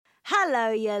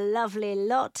Hello, you lovely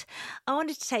lot. I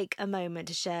wanted to take a moment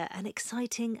to share an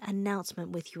exciting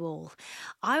announcement with you all.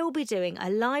 I will be doing a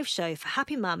live show for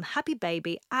Happy Mum, Happy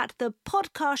Baby at the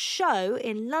Podcast Show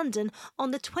in London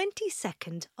on the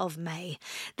 22nd of May.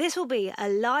 This will be a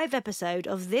live episode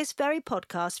of this very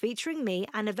podcast featuring me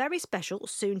and a very special,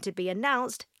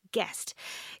 soon-to-be-announced guest.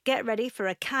 Get ready for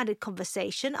a candid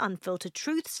conversation, unfiltered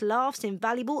truths, laughs,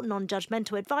 invaluable,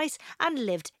 non-judgmental advice and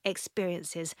lived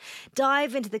experiences.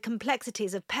 Dive into the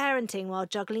complexities of parenting while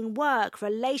juggling work,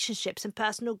 relationships and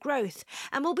personal growth.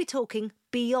 And we'll be talking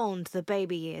beyond the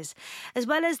baby years. As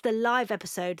well as the live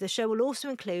episode, the show will also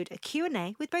include a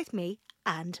Q&A with both me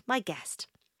and my guest.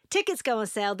 Tickets go on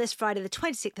sale this Friday the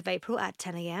 26th of April at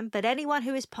 10 a.m, but anyone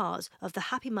who is part of the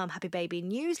Happy Mum, Happy Baby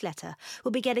newsletter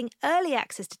will be getting early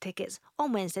access to tickets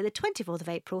on Wednesday the 24th of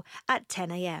April at 10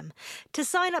 a.m. To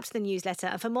sign up to the newsletter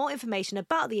and for more information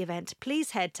about the event,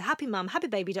 please head to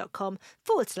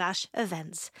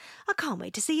happymumhappybaby.com/events. I can't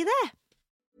wait to see you there.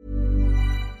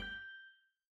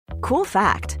 Cool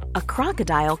fact, a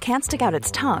crocodile can't stick out its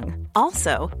tongue.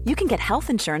 Also, you can get health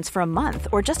insurance for a month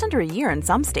or just under a year in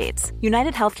some states.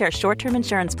 United Healthcare short-term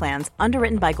insurance plans,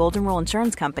 underwritten by Golden Rule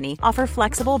Insurance Company, offer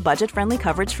flexible, budget-friendly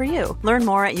coverage for you. Learn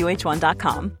more at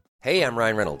uh1.com. Hey, I'm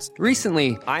Ryan Reynolds.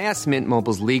 Recently, I asked Mint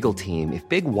Mobile's legal team if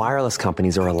big wireless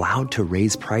companies are allowed to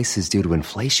raise prices due to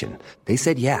inflation. They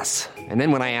said yes. And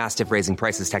then when I asked if raising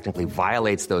prices technically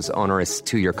violates those onerous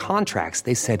two-year contracts,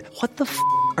 they said, "What the f***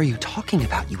 are you talking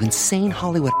about, you insane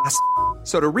Hollywood ass?"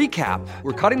 So to recap,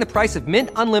 we're cutting the price of Mint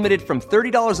Unlimited from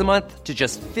 $30 a month to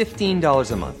just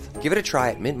 $15 a month. Give it a try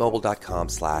at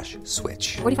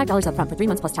mintmobile.com/switch. $45 up front for 3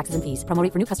 months plus taxes and fees. Promo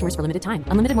rate for new customers for limited time.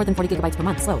 Unlimited more than 40 gigabytes per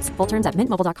month. Slows full terms at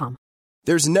mintmobile.com.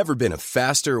 There's never been a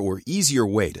faster or easier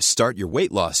way to start your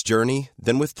weight loss journey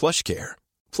than with PlushCare.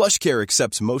 PlushCare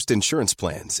accepts most insurance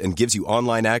plans and gives you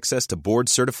online access to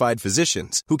board-certified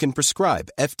physicians who can prescribe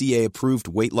FDA-approved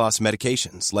weight loss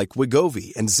medications like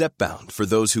Wegovy and Zepbound for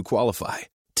those who qualify.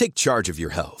 Take charge of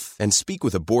your health and speak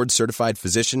with a board-certified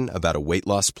physician about a weight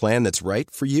loss plan that's right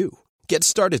for you. Get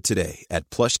started today at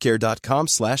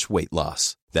plushcare.com/weight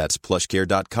loss. That's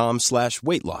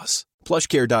plushcare.com/weight loss.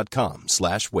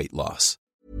 plushcare.com/weight loss.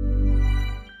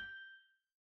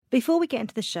 Before we get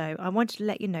into the show, I wanted to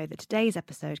let you know that today's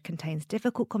episode contains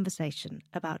difficult conversation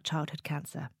about childhood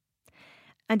cancer.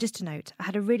 And just to note, I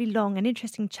had a really long and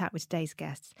interesting chat with today's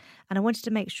guests, and I wanted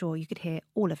to make sure you could hear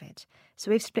all of it.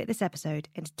 So we've split this episode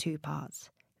into 2 parts.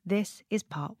 This is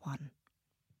part 1.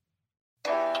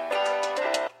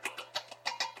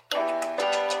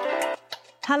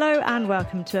 Hello and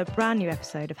welcome to a brand new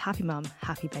episode of Happy Mum,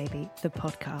 Happy Baby, the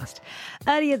podcast.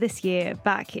 Earlier this year,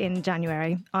 back in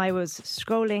January, I was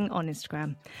scrolling on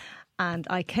Instagram and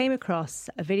I came across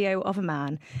a video of a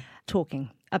man talking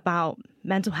about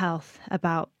mental health,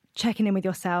 about checking in with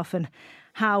yourself and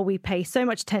how we pay so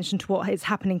much attention to what is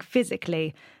happening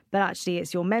physically, but actually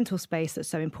it's your mental space that's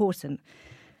so important.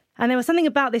 And there was something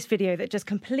about this video that just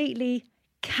completely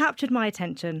captured my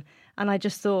attention, and I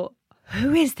just thought,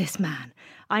 who is this man?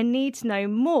 I need to know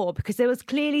more, because there was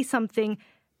clearly something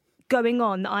going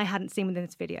on that I hadn't seen within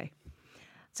this video.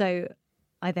 So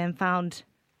I then found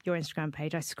your Instagram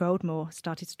page. I scrolled more,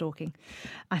 started stalking.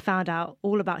 I found out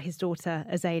all about his daughter,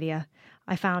 Azalea.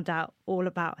 I found out all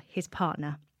about his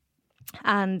partner.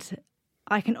 And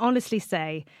I can honestly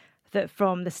say that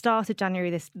from the start of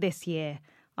January this year,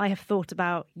 I have thought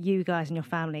about you guys and your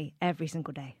family every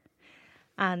single day.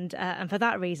 And for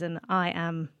that reason, I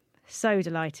am so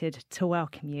delighted to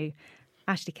welcome you,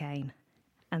 Ashley Kane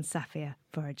and Safia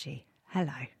Foroughi.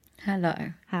 Hello.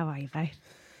 Hello. How are you both?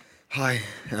 Hi.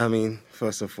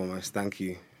 First and foremost, thank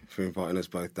you for inviting us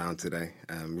both down today.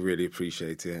 Really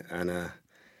appreciate it. And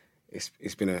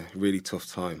it's been a really tough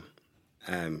time.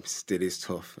 Still is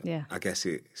tough. Yeah. I guess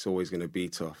it's always going to be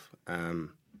tough.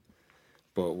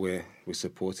 But we're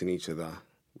supporting each other.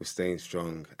 We're staying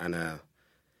strong. And we're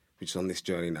just on this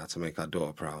journey now to make our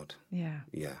daughter proud. Yeah.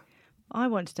 Yeah. I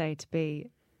want today to be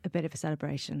a bit of a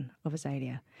celebration of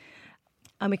Azalea.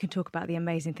 And we can talk about the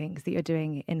amazing things that you're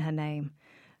doing in her name.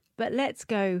 But let's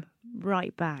go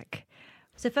right back.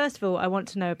 So first of all, I want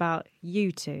to know about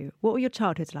you two. What were your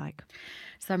childhoods like?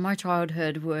 So my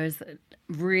childhood was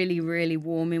really, really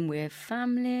warming with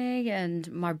family,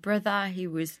 and my brother, he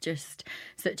was just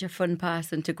such a fun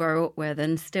person to grow up with,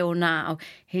 and still now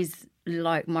he's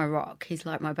like my rock. He's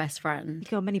like my best friend. You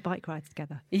go on many bike rides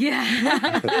together. Yeah.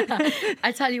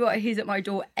 I tell you what, he's at my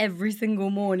door every single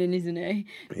morning, isn't he?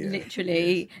 Yeah,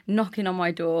 literally knocking on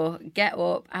my door, get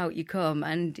up, out you come.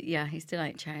 And yeah, he still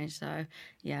ain't changed. So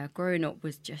yeah, growing up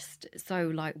was just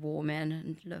so like warming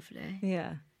and lovely.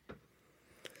 Yeah.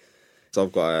 So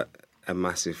I've got a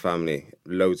massive family,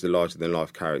 loads of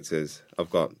larger-than-life characters. I've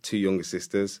got 2 younger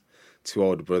sisters, 2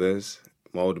 older brothers.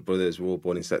 My older brothers were all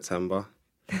born in September.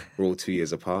 We're all 2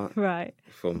 years apart. Right.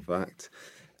 Fun fact.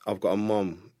 I've got a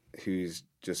mum who's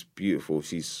just beautiful.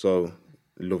 She's so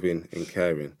loving and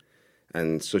caring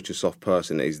and such a soft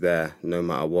person that is there no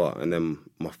matter what. And then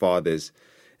my father's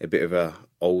a bit of a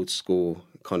old school,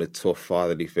 kind of tough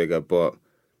fatherly figure, but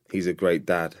he's a great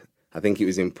dad. I think it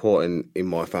was important in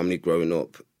my family growing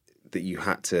up that you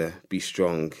had to be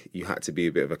strong. You had to be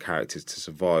a bit of a character to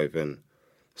survive. And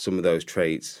some of those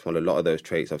traits, well, a lot of those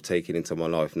traits I've taken into my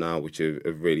life now, which have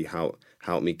really helped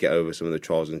me get over some of the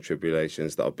trials and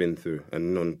tribulations that I've been through,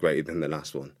 and none greater than the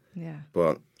last one. Yeah.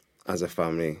 But as a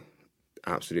family,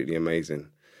 absolutely amazing.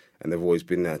 And they've always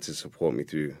been there to support me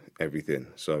through everything.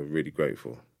 So really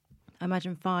grateful. I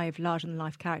imagine 5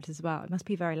 larger-than-life characters as well. It must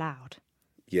be very loud.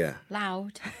 Yeah.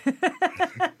 Loud.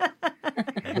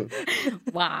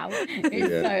 Wow. It's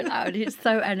so loud. It's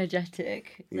so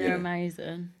energetic. They're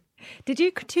amazing. Did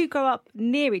you 2 grow up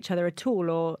near each other at all,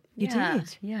 or you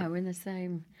did? Yeah, we're in the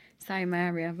same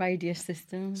area, radius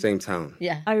system. Same town.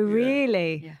 Yeah. Oh,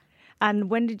 really? Yeah. And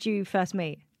when did you first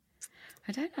meet?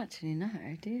 I don't actually know,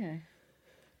 do you?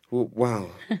 Well, wow.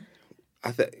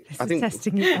 I think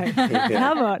Testing you both.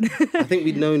 Come on. I think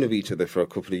we'd known of each other for a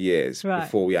couple of years Right.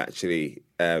 before we actually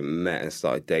met and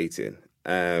started dating.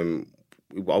 I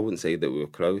wouldn't say that we were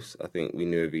close. I think we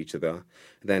knew of each other.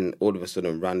 Then all of a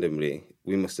sudden, randomly,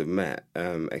 we must have met,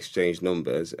 exchanged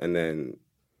numbers, and then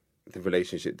the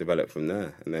relationship developed from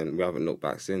there. And then we haven't looked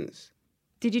back since.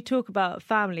 Did you talk about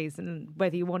families and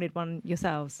whether you wanted one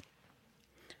yourselves?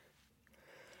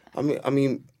 I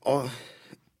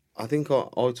think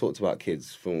I talked about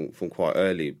kids from quite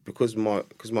early because my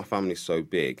family's so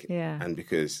big, and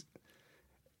because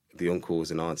the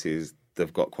uncles and aunties,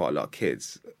 they've got quite a lot of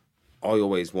kids. I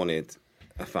always wanted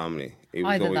a family. It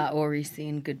was Either always... that or he's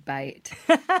seen good bait.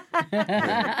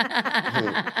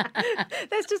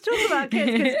 Let's just talk about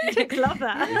kids because chicks love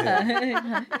that.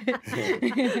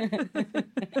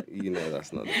 You know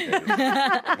that's not the case.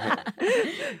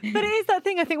 But it is that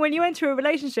thing, I think, when you enter a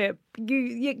relationship,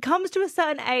 it comes to a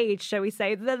certain age, shall we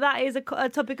say, that is a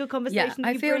topic of conversation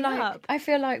that you bring up. I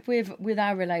feel like with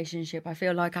our relationship, I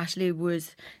feel like Ashley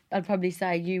was, I'd probably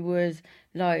say you was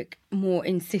like more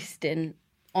insistent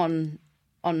on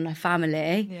a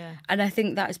family. Yeah. And I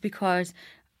think that's because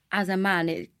as a man,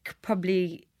 it's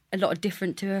probably a lot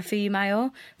different to a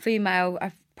female.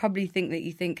 I probably think that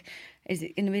you think, is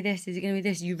it going to be this? Is it going to be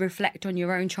this? You reflect on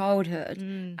your own childhood.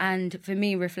 And for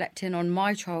me, reflecting on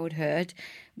my childhood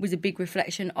was a big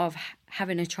reflection of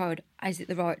having a child. Is it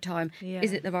the right time? Yeah.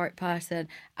 Is it the right person?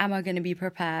 Am I going to be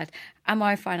prepared? Am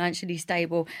I financially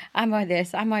stable? Am I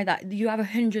this? Am I that? You have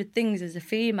 100 things as a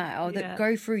female that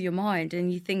go through your mind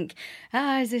and you think,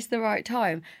 is this the right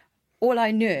time? All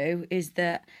I knew is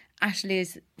that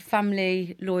Ashley's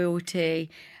family, loyalty,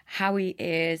 how he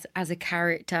is as a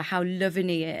character, how loving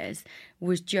he is,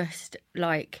 was just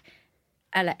like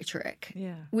electric.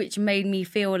 Yeah. Which made me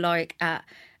feel like at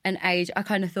an age, I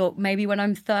kind of thought maybe when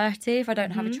I'm 30, if I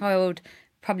don't have a child,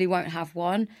 probably won't have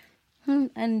one.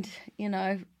 And, you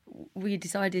know, we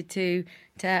decided to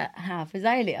have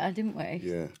Azalea, didn't we?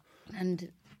 Yeah.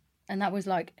 And that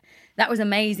was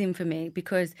amazing for me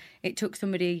because it took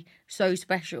somebody so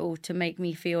special to make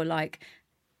me feel like,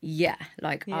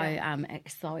 I am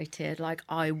excited. Like,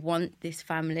 I want this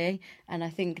family. And I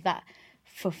think that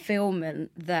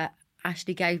fulfillment that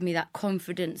Ashley gave me, that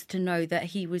confidence to know that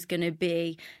he was going to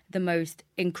be the most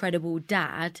incredible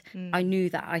dad. I knew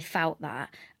that. I felt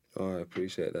that. Oh, I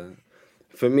appreciate that.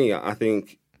 For me, I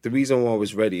think the reason why I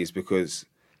was ready is because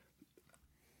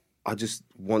I just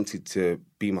wanted to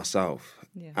be myself.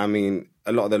 Yeah. I mean,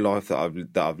 a lot of the life that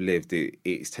I've lived,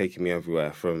 it's taken me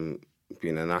everywhere, from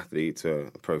being an athlete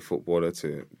to a pro footballer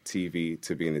to TV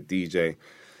to being a DJ.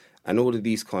 And all of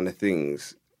these kind of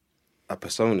things are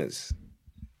personas.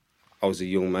 I was a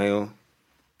young male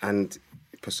and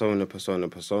persona,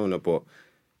 but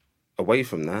away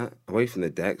from that, away from the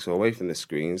decks or away from the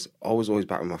screens, I was always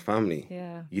back with my family.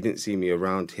 Yeah. You didn't see me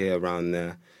around here, around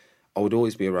there. I would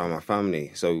always be around my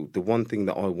family. So the one thing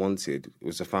that I wanted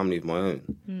was a family of my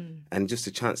own. And just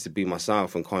a chance to be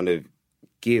myself and kind of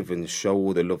give and show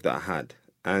all the love that I had.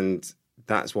 And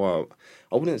that's why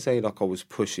I wouldn't say like I was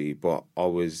pushy, but I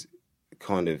was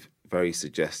kind of very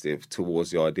suggestive towards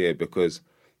the idea because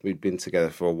we'd been together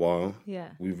for a while. Yeah.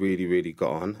 We really, really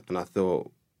got on. And I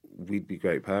thought we'd be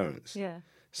great parents. Yeah.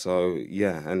 So,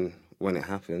 yeah, and when it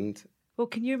happened, Well,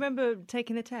 can you remember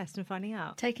taking the test and finding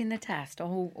out? Taking the test.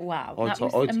 Oh, wow. I That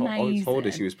was amazing. told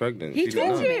her she was pregnant. You She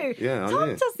didn't told know. me? Yeah, I Tom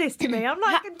knew. does this to me. I'm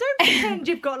like, don't pretend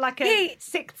you've got like a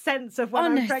sixth sense of when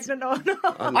I'm Honest. pregnant or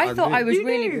not. I thought knew. I was You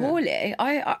really knew? poorly.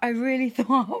 I really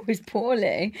thought I was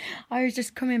poorly. I was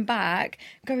just coming back,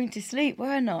 going to sleep,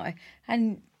 weren't I?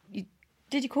 And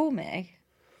did you call me?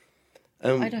 I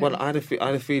don't Well, know. I had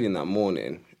a feeling that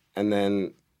morning, and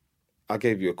then I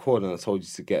gave you a call and I told you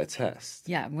to get a test.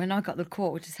 Yeah, when I got the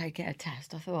call to say get a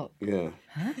test, I thought, Yeah.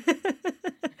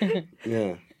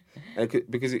 Yeah.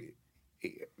 Because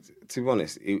to be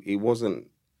honest, it wasn't.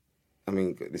 I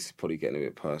mean, this is probably getting a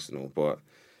bit personal, but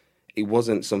it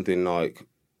wasn't something like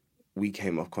we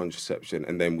came off contraception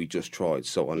and then we just tried,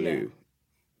 so I knew.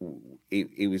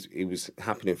 It was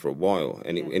happening for a while,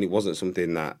 and it wasn't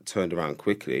something that turned around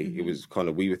quickly. Mm-hmm. It was kind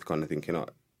of, we were kind of thinking,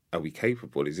 are we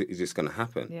capable? Is this going to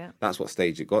happen? Yeah. That's what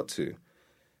stage it got to.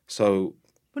 So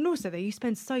But also, though, you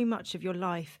spend so much of your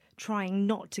life trying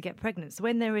not to get pregnant. So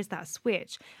when there is that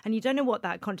switch, and you don't know what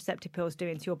that contraceptive pill is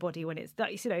doing to your body when it's,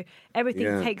 everything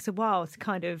Yeah. takes a while to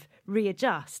kind of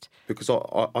readjust. because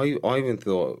I even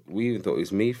thought, we even thought it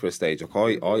was me for a stage. Like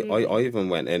I even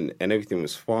went and everything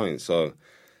was fine. So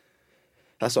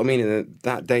that's what I mean. And then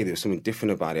that day there was something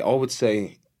different about it. I would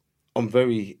say I'm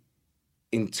very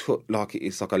into, like,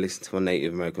 it's like I listen to my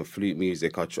Native American flute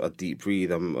music. I deep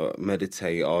breathe. I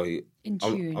meditate.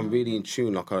 I'm really in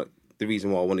tune. Like the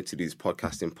reason why I wanted to do this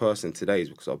podcast in person today is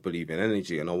because I believe in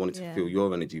energy, and I wanted to feel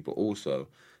your energy, but also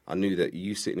I knew that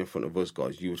you sitting in front of us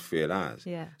guys, you would feel ours.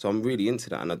 Yeah. So I'm really into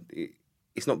that, and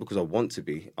it's not because I want to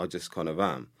be. I just kind of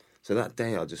am. So that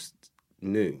day I just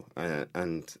knew,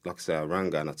 and like I say, I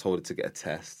rang her and I told her to get a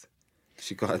test.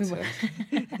 She got a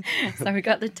test. So we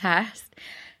got the test,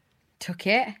 took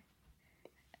it,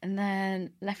 and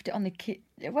then left it on the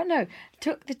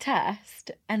took the test,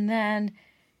 and then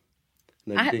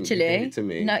No, you didn't. You actually, gave it to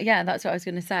me. no, yeah, that's what I was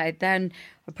going to say. Then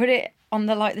I put it on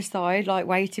the side, like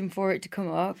waiting for it to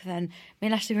come up. Then me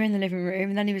and Ashley were in the living room,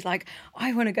 and then he was like,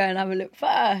 "I want to go and have a look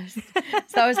first."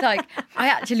 So I was like, I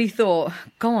actually thought,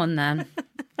 "Go on then."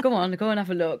 Go and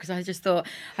have a look, because I just thought,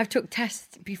 I've took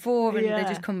tests before and they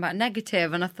just come back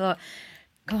negative, and I thought,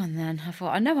 go on then. I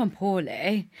thought, I know I'm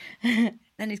poorly. Then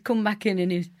he's come back in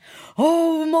and he's,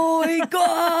 oh my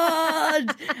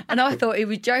God! And I thought he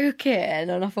was joking,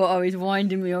 and I thought, oh, he's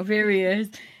winding me up, here he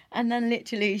is. And then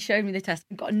literally he showed me the test.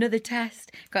 Got another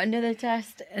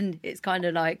test, and it's kind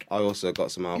of like... I also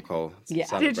got some alcohol to Yeah.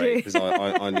 Did celebrate, you? because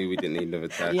I knew we didn't need another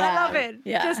test. Yeah. I love it.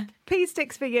 Yeah. Just pea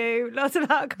sticks for you, lots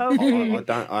of alcohol.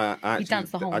 I actually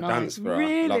danced the whole I night. danced for her.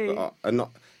 Really?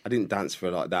 I didn't dance for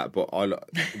her like that, but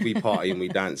we party and we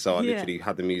dance. So I Yeah. literally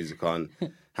had the music on,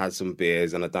 had some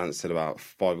beers, and I danced till about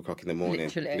 5 o'clock in the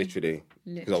morning. Literally.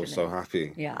 Because I was so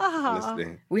happy. Yeah.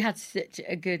 Honestly. We had such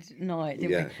a good night,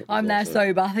 didn't Yeah, we? it was I'm there awesome.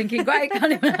 sober, thinking, great,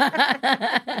 can't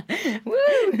even... Woo!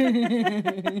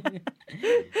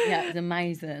 Yeah, it was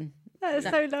amazing. That is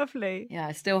so lovely. Yeah,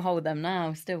 I still hold them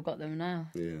now. Still got them now.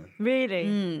 Yeah.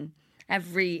 Really.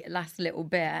 Every last little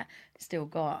bit, still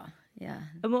got. Yeah.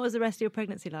 And what was the rest of your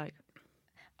pregnancy like?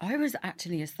 I was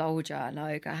actually a soldier.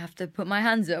 Like, I have to put my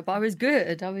hands up. I was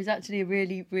good. I was actually a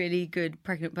really, really good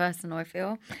pregnant person, I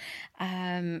feel.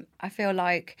 I feel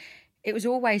like it was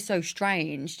always so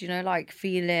strange, like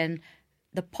feeling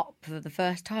the pop for the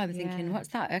first time, thinking, what's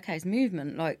that? Okay, it's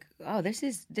movement. Like, oh, this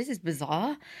is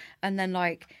bizarre. And then,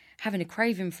 like, having a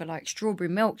craving for, like, strawberry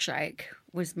milkshake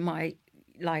was my,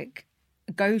 like,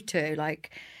 go-to.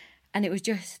 Like, and it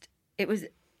was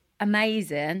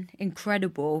amazing,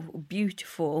 incredible,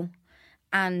 beautiful,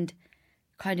 and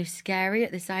kind of scary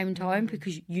at the same time,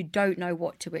 because you don't know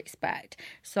what to expect.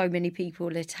 So many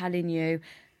people are telling you,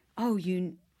 oh,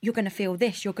 you're going to feel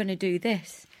this, you're going to do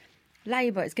this.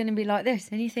 Labour, it's going to be like this.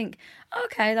 And you think,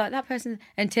 okay, like that person,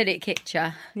 until it kicks you.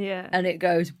 Yeah. And it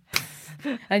goes,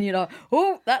 and you're like,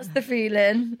 oh, that's the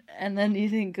feeling. And then you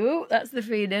think, oh, that's the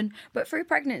feeling. But through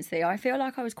pregnancy, I feel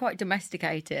like I was quite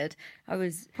domesticated. I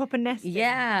was... Proper nesting.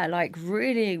 Yeah, like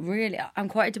really, really. I'm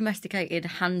quite a domesticated,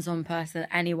 hands-on person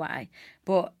anyway.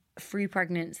 But through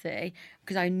pregnancy,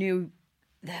 because I knew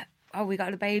that, oh, we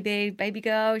got a baby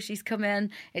girl, she's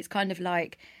coming. It's kind of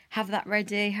like, have that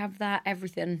ready, have that,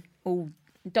 everything. All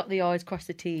dot the I's, cross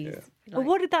the T's. Yeah. Well,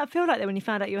 what did that feel like then when you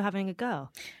found out you were having a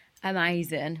girl?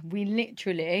 Amazing. We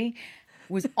literally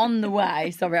was on the way.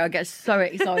 Sorry, I get so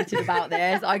excited about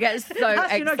this. I get so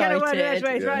You're not getting a word in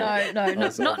edgeways, right? No,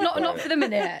 That's not for the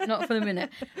minute. Not for the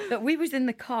minute. But we was in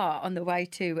the car on the way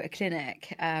to a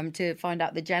clinic to find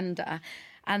out the gender.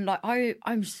 And like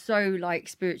I'm so like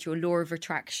spiritual, law of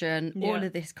attraction, all Yeah.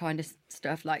 of this kind of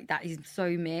stuff. Like that is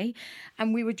so me.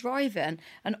 And we were driving,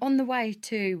 and on the way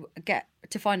to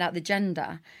find out the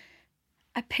gender,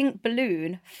 a pink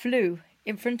balloon flew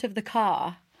in front of the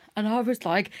car, and I was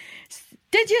like,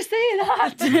 "Did you see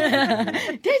that?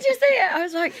 Did you see it?" I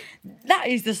was like, "That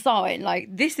is the sign. Like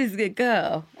this is the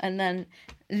girl." And then,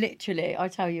 literally, I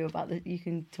tell you about you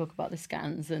can talk about the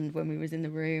scans and when we was in the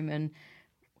room and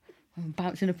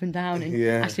bouncing up and down, and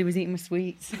Yeah. Ashley was eating my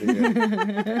sweets.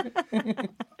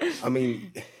 I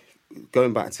mean,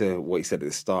 going back to what you said at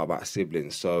the start about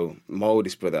siblings. So my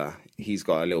oldest brother, he's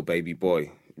got a little baby boy,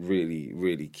 really,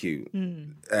 really cute,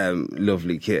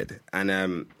 lovely kid.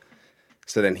 And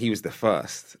so then he was the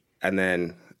first. And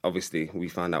then obviously we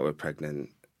found out we're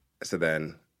pregnant. So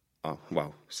then,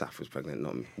 Saf was pregnant,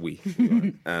 not we.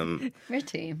 We're a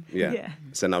team. Yeah.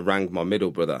 So then I rang my middle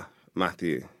brother,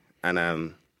 Matthew, and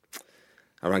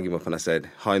I rang him up and I said,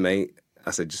 "Hi, mate."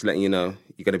 I said, "Just letting you know,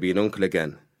 you're going to be an uncle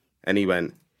again." And he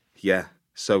went, "Yeah,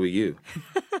 so are you."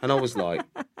 And I was like,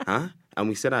 "Huh?" And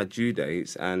we said our due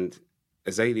dates, and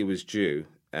Azalea was due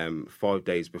 5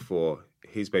 days before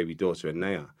his baby daughter,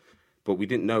 Anaya. But we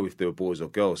didn't know if they were boys or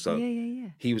girls. So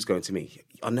he was going to me,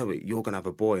 "I know it, you're going to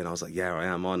have a boy." And I was like, "Yeah, I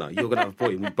am, aren't I? You're going to have a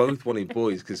boy." And we both wanted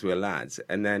boys because we were lads.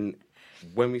 And then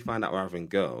when we found out we're having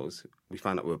girls, we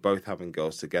found out we were both having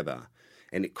girls together.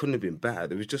 And it couldn't have been better.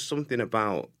 There was just something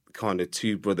about kind of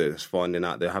two brothers finding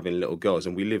out they're having little girls.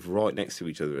 And we live right next to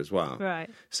each other as well. Right.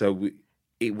 So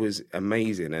it was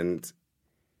amazing. And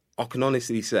I can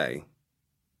honestly say,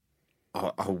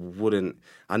 I wouldn't...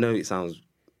 I know it sounds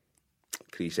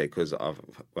cliche because I've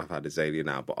had Azalea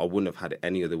now, but I wouldn't have had it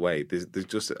any other way. There's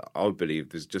just... I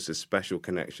believe there's just a special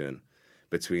connection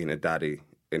between a daddy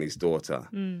and his daughter.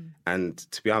 And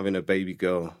to be having a baby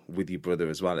girl with your brother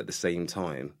as well at the same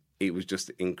time, it was just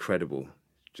incredible.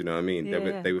 Do you know what I mean?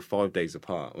 Yeah. They were 5 days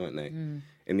apart, weren't they?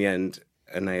 In the end,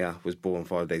 Anaya was born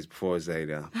 5 days before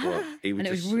Azalea. But And it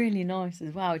was really nice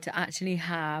as well to actually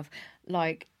have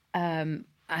like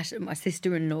my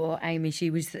sister-in-law Amy. She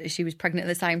was pregnant at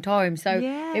the same time, so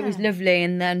it was lovely.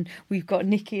 And then we've got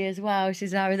Nikki as well.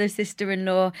 She's our other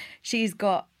sister-in-law. She's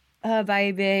got her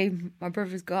baby. My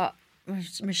brother's got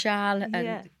Michelle,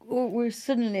 and we're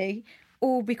suddenly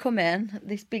all becoming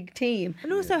this big team.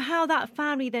 And also how that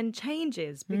family then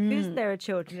changes because there are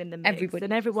children in the mix. Everybody.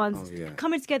 And everyone's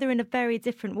coming together in a very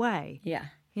different way. Yeah.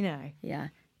 You know. Yeah.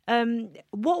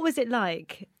 What was it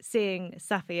like seeing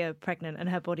Safia pregnant and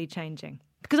her body changing?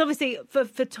 Because obviously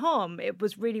for Tom, it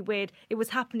was really weird. It was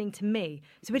happening to me.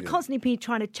 So we'd constantly be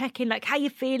trying to check in, like, how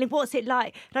you feeling? What's it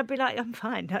like? And I'd be like, I'm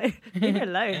fine. No, leave me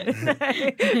alone.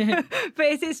 But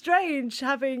is it strange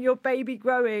having your baby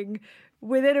growing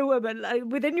within a woman, like,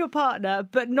 within your partner,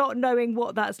 but not knowing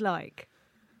what that's like?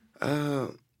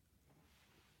 It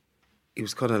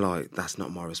was kind of like, that's not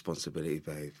my responsibility,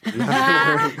 babe.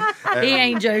 He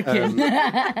ain't joking.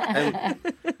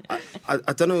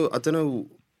 I don't know.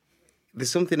 There's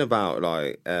something about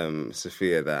like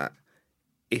Sophia that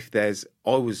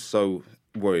I was so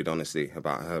worried, honestly,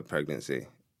 about her pregnancy,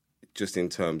 just in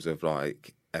terms of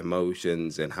like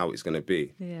emotions and how it's going to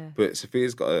be. Yeah. But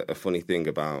Sophia's got a funny thing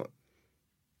about,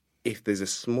 if there's a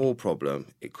small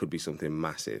problem, it could be something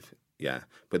massive. Yeah.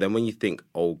 But then when you think,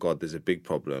 oh God, there's a big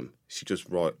problem, she just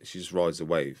rides the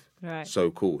wave. Right.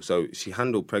 So cool. So she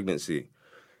handled pregnancy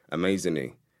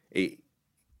amazingly.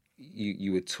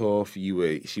 You were tough. She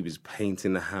was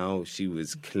painting the house. She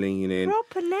was cleaning.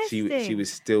 Proper nesting. She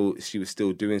was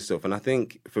still doing stuff. And I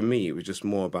think for me, it was just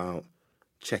more about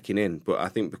checking in. But I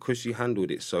think because she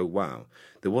handled it so well,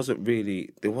 there wasn't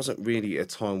really a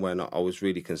time when I was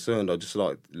really concerned. I just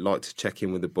like to check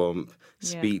in with the bump,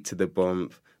 speak to the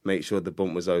bump, make sure the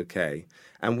bump was okay.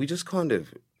 And we just kind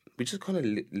of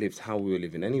lived how we were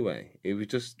living anyway. It was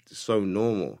just so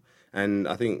normal. And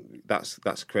I think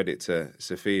that's credit to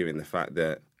Sophia in the fact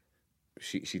that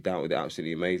she dealt with it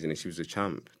absolutely amazing, and she was a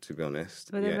champ, to be honest.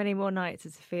 Were there many more nights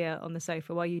of Sophia on the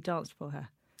sofa while you danced for her?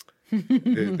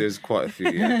 There's quite a few.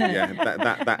 Yeah.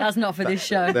 That's not for this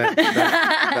show. That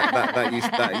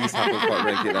used to happen quite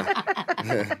regular.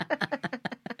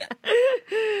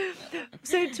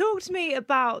 So talk to me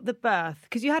about the birth,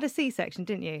 because you had a C-section,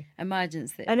 didn't you?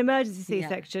 Emergency. An emergency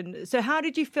C-section. Yeah. So how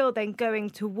did you feel then going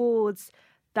towards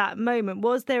that moment?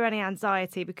 Was there any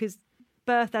anxiety? Because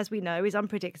birth, as we know, is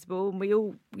unpredictable, and we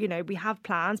all, we have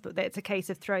plans, but it's a case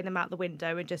of throwing them out the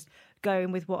window and just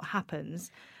going with what happens.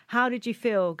 How did you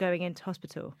feel going into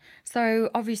hospital? So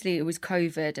obviously it was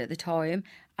COVID at the time,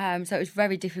 so it was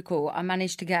very difficult. I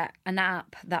managed to get an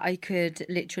app that I could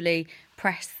literally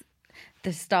press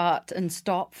the start and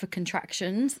stop for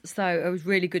contractions. So I was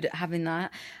really good at having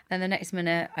that. And the next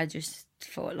minute, I just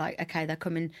thought like, okay, they're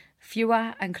coming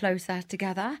fewer and closer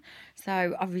together.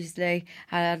 So obviously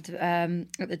I had,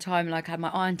 at the time, like I had my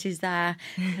aunties there,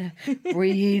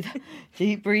 breathe,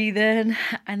 deep breathing.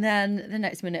 And then the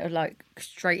next minute I was like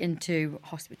straight into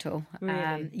hospital.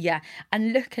 Really? Yeah.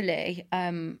 And luckily,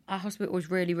 our hospital was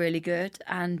really, really good.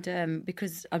 And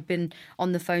because I'd been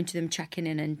on the phone to them checking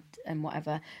in and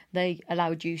whatever, they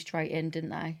allowed you straight in,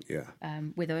 didn't they? Yeah.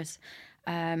 With us.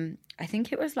 I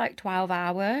think it was like 12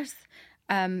 hours.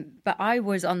 But I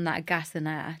was on that gas and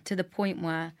air to the point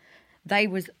where they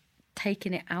was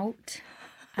taking it out.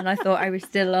 And I thought I was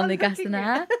still on the gas and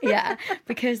air. Yeah,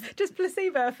 because... Just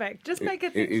placebo effect. Just make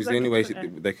it... It was the only way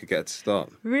they could get her to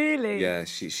stop. Really? Yeah,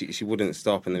 she wouldn't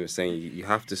stop, and they were saying, you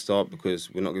have to stop because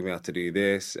we're not going to be able to do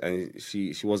this. And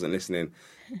she wasn't listening.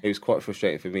 It was quite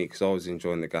frustrating for me because I was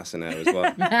enjoying the gas and air as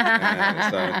well.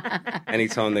 So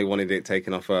anytime they wanted it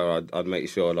taken off her, I'd make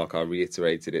sure like I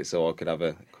reiterated it so I could have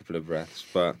a couple of breaths.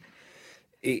 But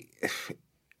it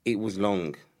was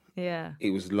long. Yeah.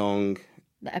 It was long.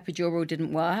 the epidural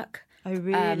didn't work. Oh,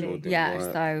 really? Yeah,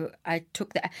 so I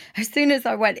took that. As soon as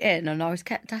I went in, and I was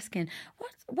kept asking,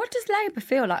 what does labour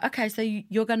feel like? Okay, so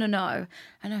you're going to know.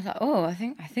 And I was like, oh, I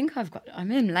think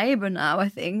I'm in labour now, I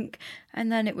think.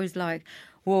 And then it was like,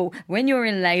 well, when you're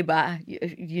in labour,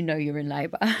 you know you're in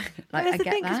labour. Like, that's the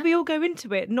thing, because we all go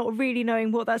into it not really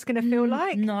knowing what that's going to feel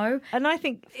like. No. And I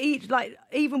think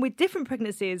even with different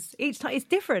pregnancies, each time it's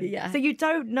different. Yeah. So you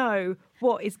don't know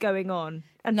what is going on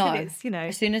until it's,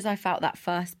 As soon as I felt that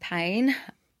first pain,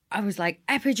 I was like,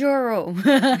 epidural.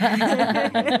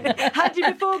 Had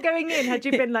you, before going in, had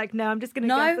you been like, no, I'm just going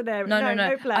to go for there?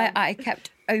 No plan. I kept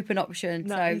open option.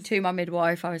 Nice. So to my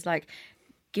midwife, I was like,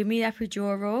 give me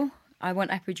epidural. I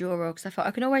want epidural, because I thought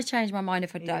I can always change my mind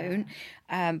if I don't.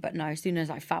 But no, as soon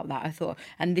as I felt that, I thought,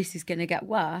 and this is going to get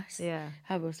worse. Yeah.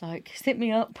 I was like, sit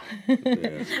me up,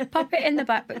 pop it in the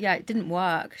back. But yeah, it didn't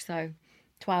work. So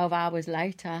 12 hours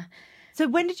later. So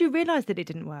when did you realise that it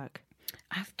didn't work?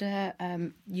 After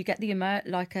you get the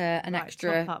an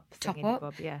extra top up.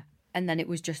 Bob, yeah. And then it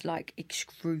was just like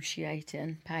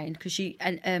excruciating pain, because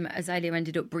Azalea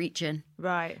ended up breaching.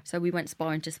 Right. So we went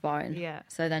spine to spine. Yeah.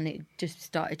 So then it just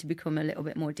started to become a little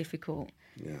bit more difficult.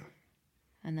 Yeah.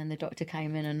 And then the doctor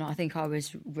came in, and I think I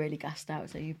was really gassed out,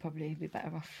 so you'd probably be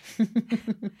better off.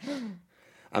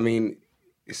 I mean,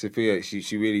 Sophia,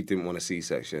 she really didn't want a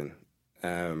C-section.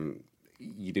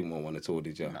 You didn't want one at all,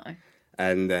 did you? No.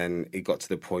 And then it got to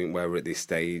the point where we're at this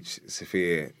stage,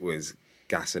 Sophia was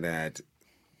gas and aired.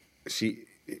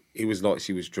 It was like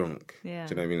she was drunk. Yeah.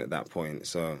 Do you know what I mean, at that point?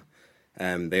 So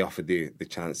they offered the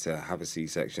chance to have a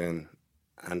C-section,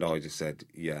 and I just said,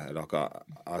 yeah. Like I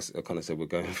kind of said, we're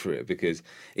going for it, because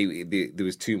there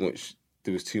was too much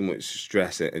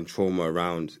stress and trauma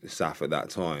around Saf at that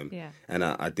time. Yeah. And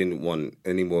I didn't want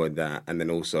any more of that. And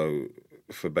then also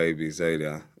for baby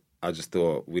Azalea, I just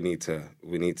thought we need to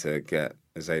get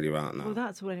Azalea out now. Well,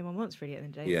 that's all anyone wants, really, at the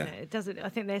end of the day. Yeah. Isn't it? It doesn't. I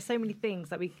think there's so many things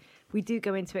that we do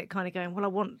go into it kind of going,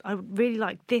 well, I really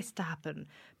like this to happen,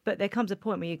 but there comes a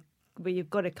point where you've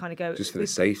got to kind of go just for the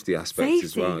safety aspect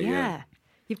as well. Yeah.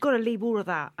 You've got to leave all of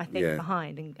that, I think,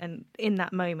 behind, and in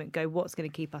that moment go, what's going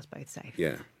to keep us both safe?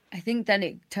 Yeah. I think then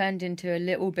it turned into a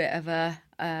little bit of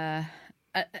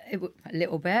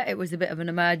it was a bit of an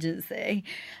emergency,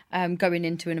 going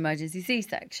into an emergency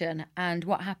C-section. And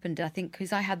what happened, I think,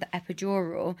 because I had the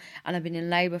epidural and I've been in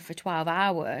labour for 12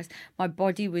 hours, my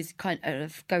body was kind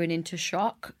of going into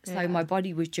shock. So my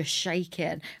body was just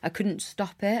shaking. I couldn't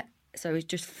stop it. So it was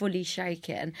just fully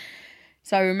shaking.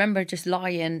 So I remember just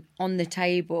lying on the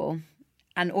table,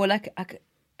 and all I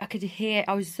could hear,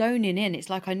 I was zoning in. It's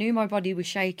like I knew my body was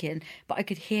shaking, but I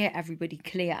could hear everybody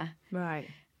clear. Right.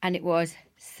 And it was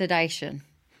sedation.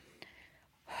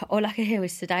 All I could hear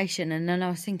was sedation. And then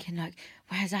I was thinking, like,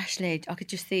 where's Ashley? I could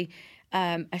just see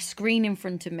a screen in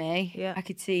front of me. Yeah. I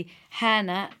could see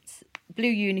hairnets, blue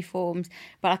uniforms,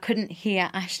 but I couldn't hear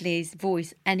Ashley's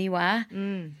voice anywhere.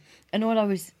 Mm. And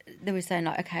they were saying,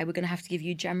 like, okay, we're going to have to give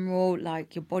you general,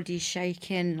 like, your body's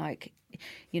shaking, like,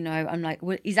 I'm like,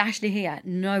 well, is Ashley here?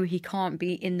 No, he can't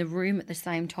be in the room at the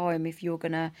same time if you're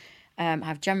going to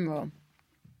have general.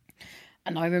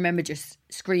 And I remember just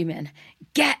screaming,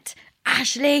 get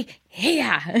Ashley,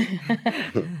 here.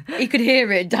 He could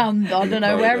hear it down, I don't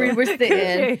know where he was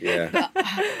sitting. Yeah. But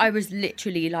I was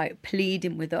literally like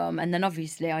pleading with them. And then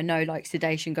obviously I know like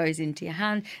sedation goes into your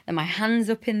hand and my hand's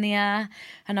up in the air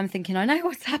and I'm thinking, I know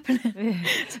what's happening.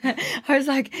 I was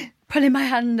like pulling my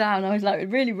hand down. I was like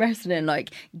really wrestling,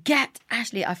 like, get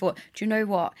Ashley. I thought, do you know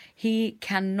what? He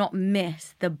cannot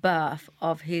miss the birth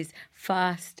of his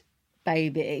first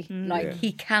baby. Like,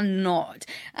 he cannot.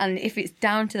 And if it's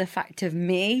down to the fact of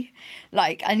me,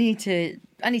 like, I need to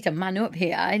man up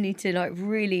here. I need to like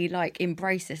really like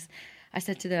embrace this. I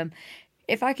said to them,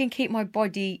 if I can keep my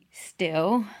body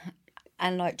still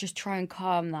and like just try and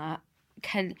calm that,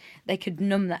 they could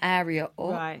numb the area up,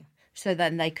 Right. so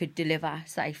then they could deliver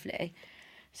safely.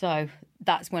 So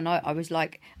that's when I was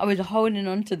like, I was holding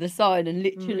on to the side and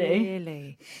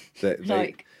literally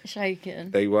Really?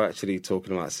 shaking. They were actually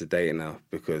talking about sedating her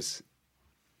because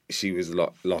she was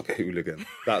like a hooligan.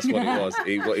 That's what it was.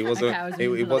 It wasn't.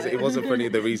 Okay, It wasn't for any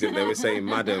other reason. They were saying,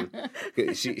 "Madam,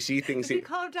 she thinks Can you it."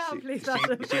 calm down, please,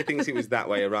 She thinks it was that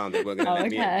way around. They weren't going to let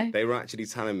me okay. in. They were actually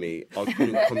telling me I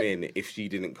couldn't come in if she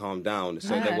didn't calm down.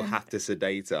 So they will have to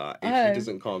sedate her if she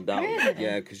doesn't calm down. Really?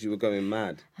 Yeah, because you were going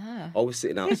mad. I was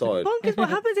sitting outside. Bonkers what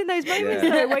happens in those moments Yeah.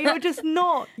 though, where you're just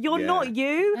not, you're Yeah. not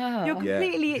you. Oh. You're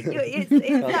completely, it's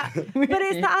that, but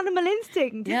it's the animal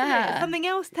instinct, isn't Yeah. it? Something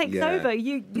else takes Yeah. over.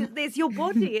 You, it's your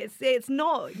body. It's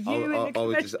not you in a I was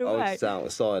conventional way. just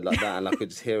outside like that, and I could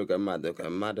just hear her go mad. They're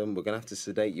going, "Madam, we're gonna have to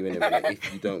sedate you in a minute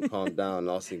if you don't calm down." And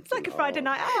I was thinking, It's like a Friday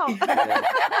night out.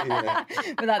 Yeah,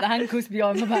 Without the handcuffs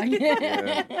behind my back.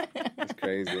 yeah. It's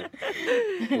crazy.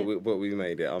 But we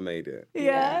made it. I made it.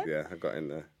 Yeah? Yeah, I got in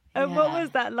there. And what Yeah. was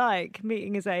that like,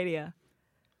 meeting Azalea?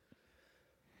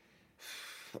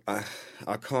 I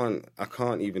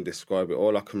can't even describe it.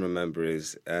 All I can remember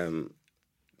is them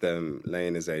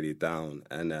laying Azalea down,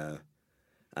 and I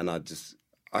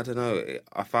don't know.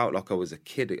 I felt like I was a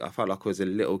kid. I felt like I was a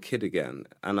little kid again.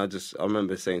 And I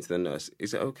remember saying to the nurse,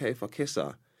 "Is it okay if I kiss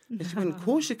her?" And she went, "Of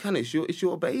course you can. It's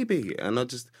your baby." And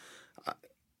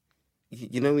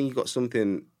you know when you got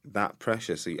something that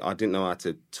precious, I didn't know how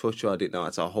to touch her. I didn't know how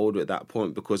to hold her at that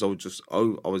point because I was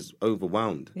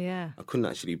overwhelmed. Yeah. I couldn't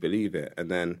actually believe it.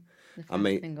 And then The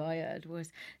first thing I heard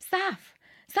was, Saf,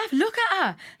 look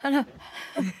at her. And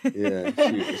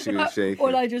she was shaking.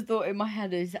 all I just thought in my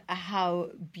head is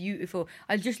how beautiful.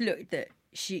 I just looked at,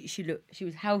 she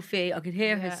was healthy. I could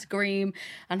hear her scream.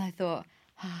 And I thought,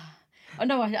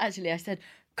 I said,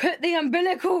 cut the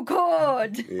umbilical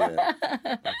cord. Yeah,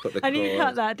 I put the And you cord.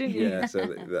 cut that, didn't you? Yeah, so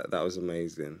that was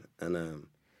amazing. And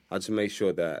I just made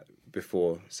sure that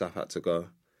before Saf had to go,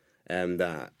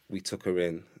 that we took her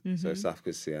in so Saf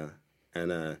could see her. And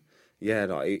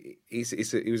like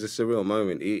it was a surreal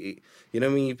moment. You know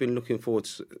when you've been looking forward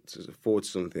to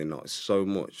something like so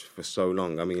much for so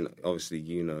long. I mean, obviously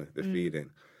you know the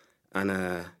feeling,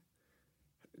 and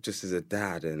just as a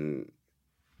dad and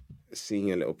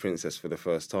seeing a little princess for the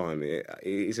first time,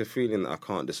 it's a feeling that I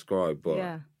can't describe.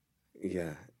 But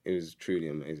yeah, it was truly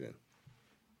amazing.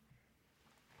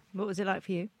 What was it like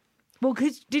for you? Well,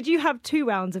 did you have 2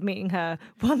 rounds of meeting her?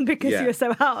 One because Yeah. you were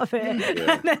so out of it,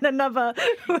 and then another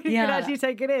when you could actually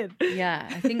take it in. Yeah,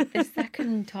 I think the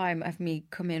second time of me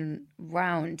coming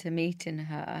round to meeting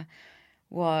her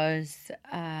was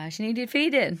she needed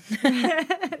feeding.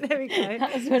 There we go.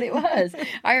 That's what it was.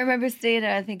 I remember seeing her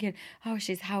and thinking, oh,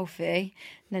 she's healthy.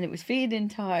 And then it was feeding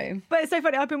time. But it's so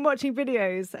funny. I've been watching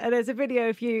videos, and there's a video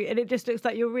of you, and it just looks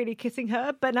like you're really kissing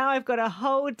her. But now I've got a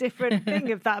whole different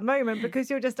thing of that moment because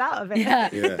you're just out of it. Yeah.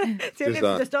 Yeah, So your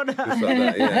lips just on her. Just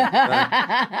like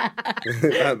that,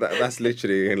 yeah. That's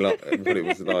literally what it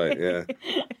was like. Yeah.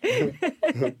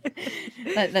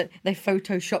 They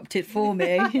photoshopped it for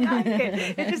me.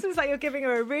 It just looks like you're giving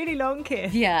her a really long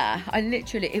kiss. Yeah,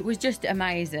 it was just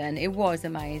amazing. It was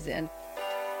amazing.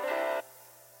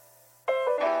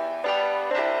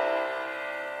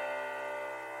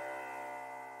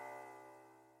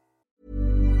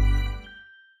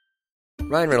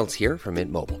 Ryan Reynolds here from Mint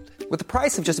Mobile. With the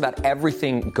price of just about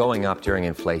everything going up during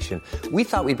inflation, we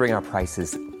thought we'd bring our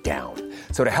prices down.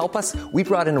 So to help us, we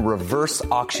brought in a reverse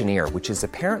auctioneer, which is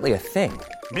apparently a thing.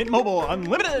 Mint Mobile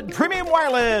Unlimited Premium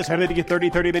Wireless. How to get 30,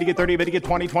 30, bit to get 30, bit to get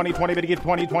 20, 20, 20, bit to get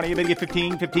 20, 20, bit to get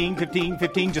 15, 15, 15,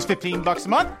 15, just $15 a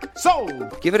month?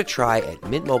 Sold! Give it a try at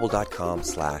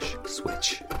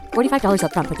mintmobile.com/switch. $45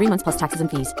 up front for 3 months plus taxes and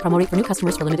fees. Promo rate for new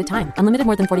customers for limited time. Unlimited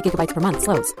more than 40 gigabytes per month.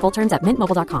 Slows full terms at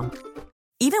mintmobile.com.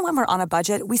 Even when we're on a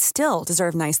budget, we still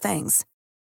deserve nice things.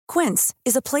 Quince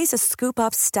is a place to scoop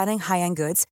up stunning high-end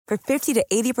goods for 50 to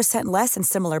 80% less than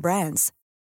similar brands.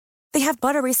 They have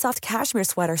buttery soft cashmere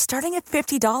sweaters starting at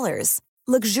 $50,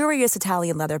 luxurious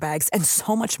Italian leather bags, and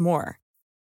so much more.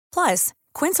 Plus,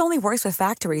 Quince only works with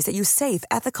factories that use safe,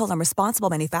 ethical, and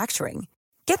responsible manufacturing.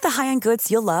 Get the high-end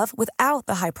goods you'll love without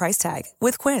the high price tag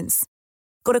with Quince.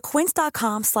 Go to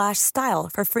quince.com/style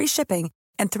for free shipping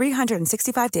and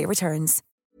 365-day returns.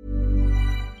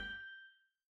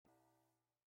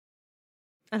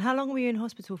 And how long were you in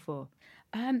hospital for?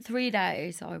 3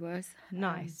 days I was.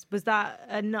 Nice. Was that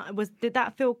did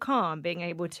that feel calm, being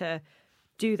able to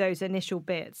do those initial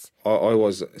bits? I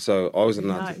wasn't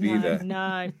allowed to be there.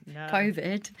 No.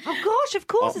 COVID. Oh gosh, of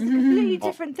course, it's a completely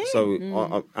different thing.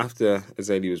 So after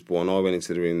Azalea was born, I went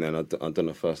into the room then. I'd done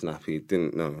the first nappy,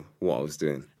 didn't know what I was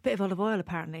doing. Bit of olive oil,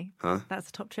 apparently. Huh? That's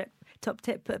a top tip.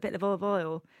 Put a bit of olive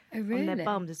oil on really? their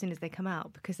bums as soon as they come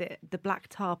out, because the black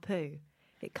tar poo,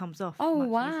 it comes off. Oh, much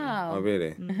wow. Oh,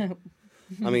 really?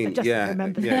 I mean, just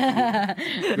remembered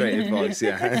great advice,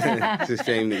 yeah. It's a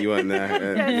shame that you weren't there.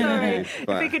 Sorry.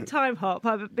 But, if we could time hop,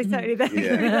 I would be totally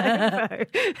there.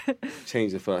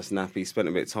 changed the first nappy, spent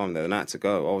a bit of time there, and I had to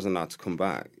go. I wasn't allowed to come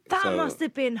back. That must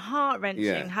have been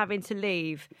heart-wrenching, having to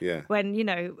leave. Yeah.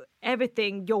 When,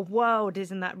 everything, your world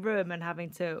is in that room and having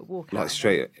to walk out.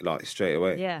 Straight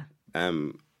away. Yeah.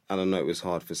 And I know it was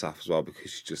hard for Saf as well,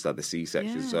 because she just had the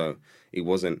C-section. So it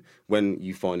wasn't, when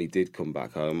you finally did come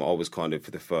back home, I was kind of,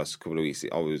 for the first couple of weeks,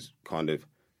 I was kind of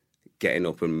getting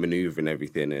up and manoeuvring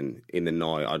everything. And in the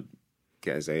night, I'd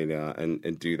get Azalea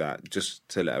and do that just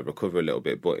to let her recover a little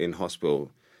bit. But in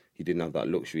hospital, you didn't have that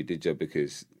luxury, did you?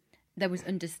 Because there was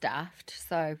understaffed.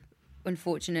 So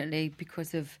unfortunately,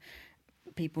 because of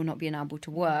people not being able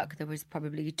to work, there was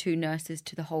probably 2 nurses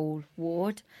to the whole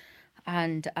ward.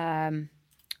 And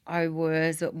I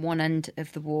was at one end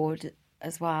of the ward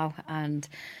as well, and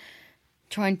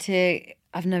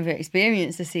I've never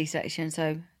experienced a C-section,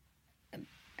 so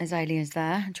Azalea's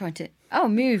there, trying to,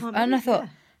 move. And I thought,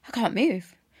 I can't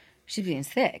move. She's being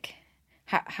sick.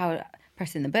 How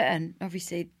pressing the button.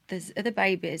 Obviously, there's other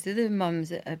babies, other mums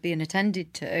that are being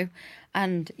attended to,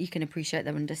 and you can appreciate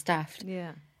they're understaffed.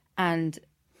 Yeah. And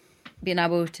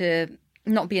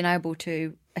not being able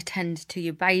to attend to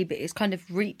your baby is kind of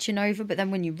reaching over, but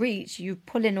then when you reach, you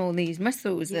pull in all these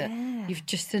muscles that you've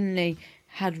just suddenly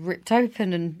had ripped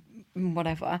open and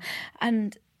whatever.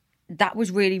 And that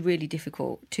was really, really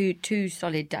difficult. Two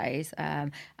solid days. I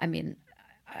mean,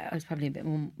 I was probably a bit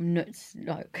more nuts,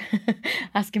 like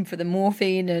asking for the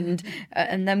morphine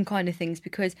and them kind of things,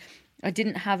 because I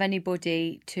didn't have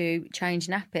anybody to change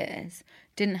nappies,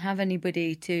 didn't have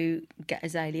anybody to get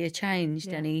Azalea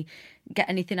changed, get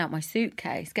anything out my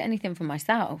suitcase, get anything for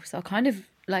myself. So I kind of,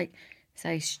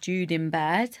 stewed in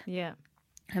bed. Yeah.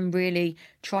 And really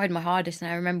tried my hardest. And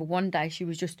I remember one day she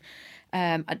was just,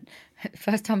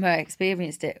 first time I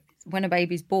experienced it, when a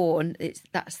baby's born, it's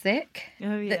that sick.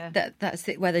 Oh, yeah. That's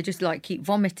it, where they just keep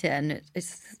vomiting.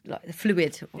 It's like the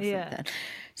fluid or something.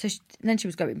 So then she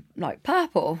was going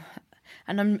purple.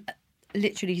 And I'm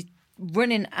literally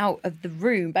running out of the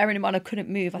room, bearing in mind I couldn't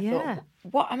move. I thought,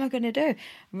 what am I going to do?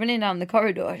 Running down the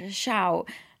corridor to shout,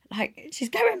 she's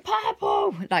going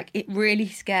purple. It really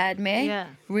scared me. Yeah.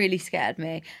 Really scared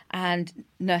me. And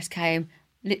nurse came,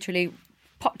 literally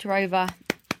popped her over,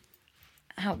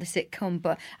 out the sick come.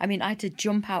 But, I mean, I had to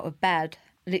jump out of bed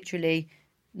literally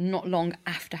not long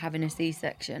after having a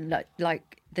C-section,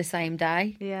 like the same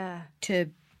day. Yeah.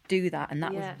 To do that, and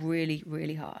that was really,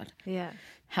 really hard. Yeah.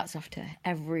 Hats off to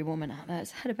every woman out there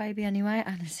that's had a baby anyway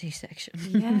and a C-section.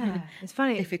 Yeah. It's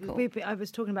funny. Difficult. I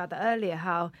was talking about that earlier,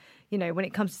 how, when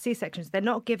it comes to C-sections, they're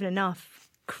not given enough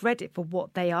credit for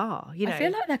what they are. I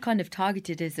feel like they're kind of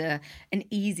targeted as an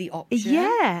easy option.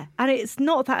 Yeah, and it's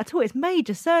not that at all. It's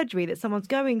major surgery that someone's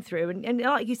going through, and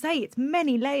like you say, it's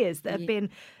many layers that have been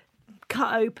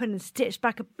cut open and stitched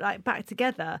back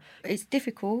together. It's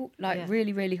difficult,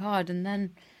 really, really hard, and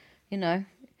then,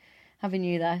 having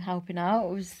you there helping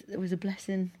out it was a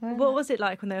blessing. What was it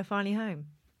like when they were finally home?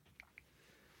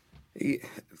 Yeah,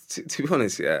 to be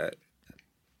honest,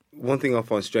 one thing I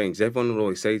find strange, everyone will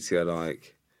always say to you,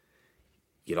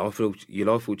 your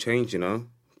life will change,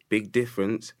 big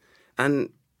difference.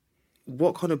 And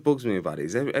what kind of bugs me about it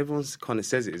is everyone kind of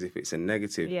says it as if it's a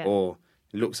negative, or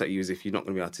looks at you as if you're not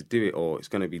going to be able to do it, or it's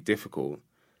going to be difficult.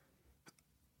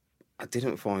 I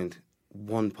didn't find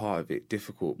one part of it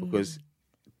difficult, because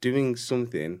doing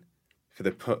something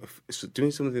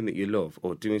doing something that you love,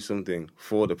 or doing something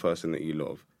for the person that you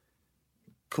love,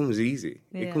 comes easy.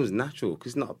 Yeah. It comes natural,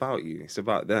 because it's not about you, it's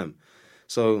about them.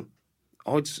 So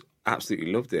I just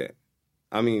absolutely loved it.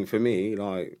 I mean, for me,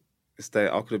 I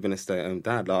could have been a stay-at-home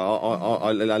dad.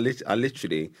 I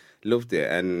literally loved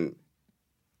it, and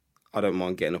I don't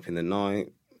mind getting up in the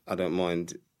night. I don't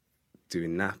mind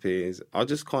doing nappies. I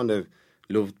just kind of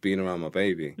loved being around my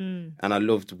baby. And I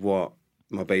loved what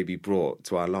my baby brought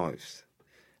to our lives.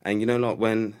 And, you know, like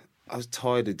when I was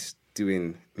tired of just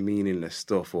doing meaningless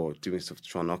stuff or doing stuff to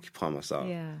try and occupy myself.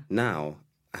 Yeah. Now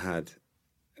I had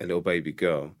a little baby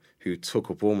girl who took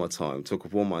up all my time, took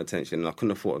up all my attention, and I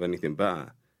couldn't have thought of anything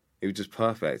better. It was just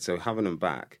perfect. So having them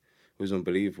back was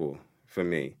unbelievable for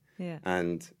me. Yeah.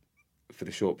 And for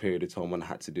the short period of time when I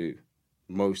had to do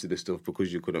most of the stuff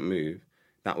because you couldn't move,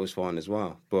 that was fine as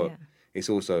well. But it's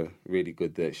also really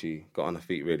good that she got on her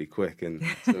feet really quick and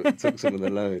took some of the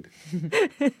load.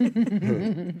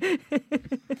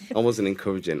 I wasn't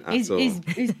encouraging at all.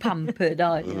 He's pampered,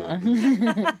 aren't you?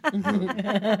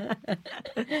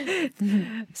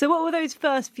 So what were those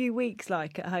first few weeks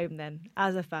like at home then,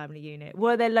 as a family unit?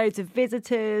 Were there loads of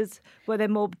visitors? Were there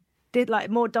more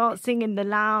dancing in the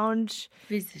lounge?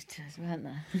 Visitors, weren't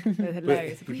there? There were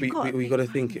loads. We got to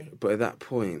think, but at that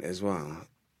point as well,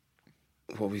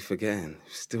 what are we forgetting?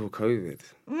 Still COVID.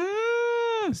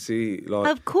 See,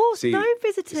 like, of course, no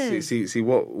visitors. See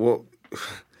what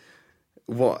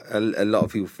a lot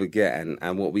of people forget,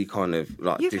 and what we kind of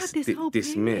like dismiss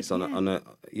period, on a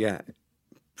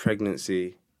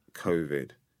pregnancy,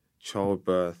 COVID,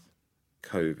 childbirth,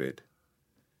 COVID,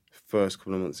 first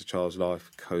couple of months of child's life,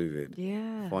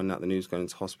 COVID, finding out the news, going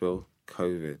into hospital,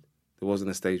 COVID. There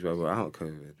wasn't a stage where we were out of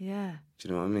COVID. Yeah, do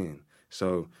you know what I mean?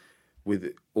 So,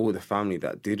 with all the family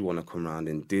that did want to come round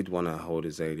and did want to hold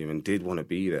Azalea and did want to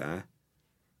be there,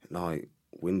 like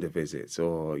window visits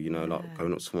or, you know, like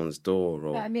going up to someone's door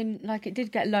or... I mean, like it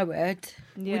did get lowered.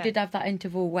 Yeah. We did have that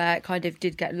interval where it kind of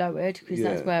did get lowered because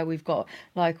that's where we've got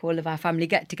like all of our family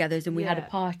get-togethers, and we had a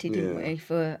party, didn't we,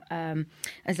 for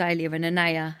Azalea and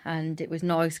Anaya, and it was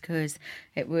nice because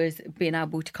it was being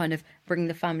able to kind of bring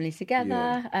the family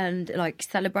together and like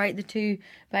celebrate the two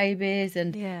babies,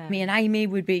 and me and Amy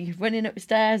would be running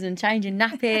upstairs and changing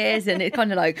nappies and it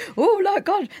kind of like, oh, like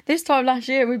God, this time last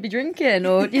year we'd be drinking,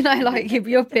 or, you know, like you'd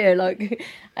be up here like,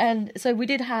 and so we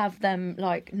did have them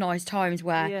like nice times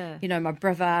where you know, my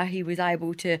brother, he was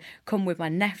able to come with my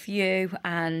nephew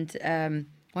and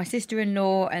my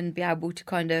sister-in-law and be able to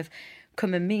kind of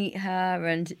come and meet her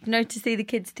and, you know, to see the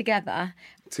kids together.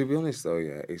 To be honest, though,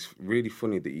 it's really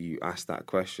funny that you asked that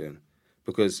question,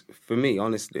 because for me,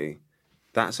 honestly,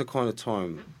 that's a kind of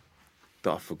time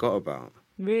that I forgot about.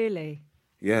 Really?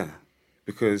 Yeah,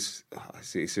 because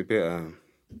it's a bit...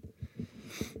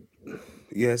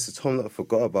 it's a time that I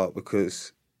forgot about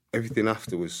because everything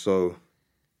after was so...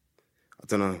 I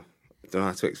don't know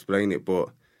how to explain it, but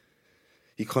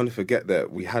you kind of forget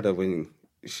that we had her when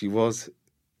she was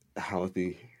a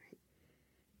healthy,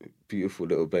 beautiful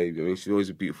little baby. I mean, she's always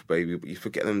a beautiful baby, but you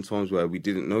forget them times where we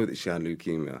didn't know that she had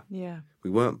leukemia. Yeah. We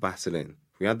weren't battling.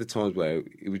 We had the times where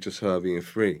it was just her being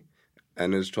free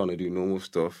and us trying to do normal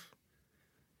stuff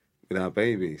with our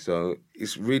baby. So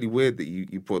it's really weird that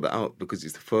you brought that out, because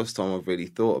it's the first time I've really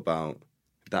thought about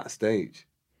that stage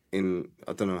in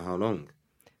I don't know how long.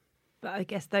 But I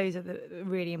guess those are the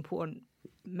really important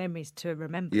memories to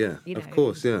remember. Yeah, you know? Of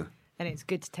course, yeah. And it's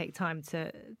good to take time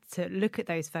to look at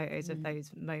those photos of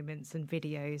those moments and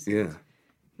videos. Yeah. And,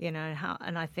 you know,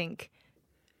 and I think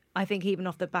even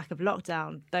off the back of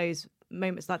lockdown, those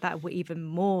moments like that were even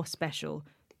more special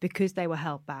because they were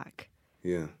held back.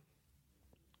 Yeah.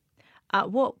 At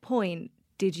what point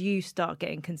did you start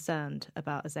getting concerned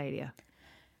about Azalea?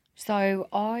 So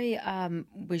I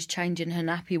was changing her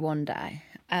nappy one day.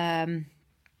 And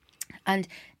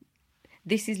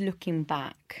this is looking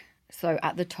back. So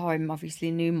at the time,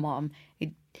 obviously, new mom,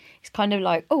 it's kind of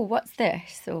like, oh, what's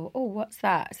this? Or, oh, what's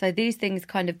that? So these things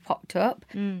kind of popped up.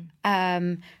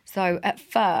 So at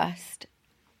first,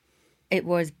 it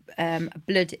was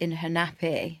blood in her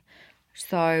nappy.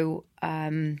 So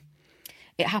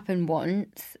it happened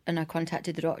once, and I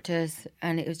contacted the doctors,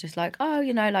 and it was just like, oh,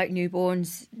 you know, like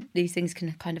newborns, these things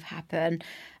can kind of happen.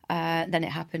 Then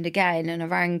it happened again, and I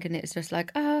rang, and it's just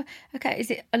like, oh, okay,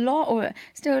 is it a lot or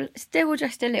still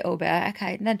just a little bit?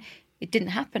 Okay, and then it didn't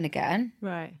happen again.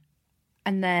 Right.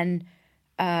 And then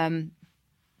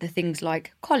the things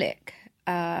like colic.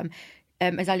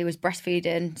 Azalea was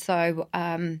breastfeeding, so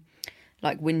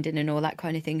like winding and all that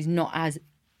kind of things, not as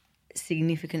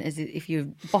significant as if you're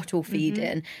bottle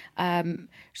feeding.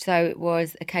 So it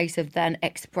was a case of then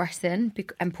expressing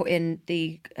and putting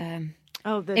the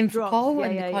Infocol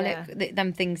and the colic,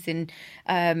 them things in,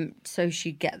 so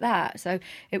she'd get that. So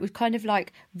it was kind of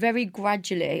like very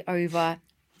gradually over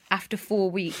after 4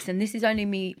 weeks, and this is only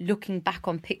me looking back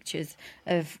on pictures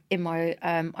of on my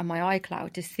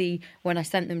iCloud to see when I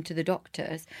sent them to the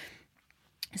doctors.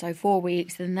 So 4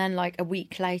 weeks, and then like a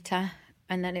week later,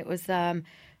 and then it was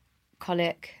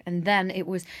colic, and then it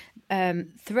was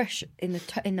thrush in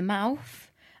the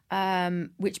mouth,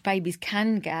 which babies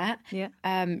can get. Yeah.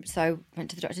 So went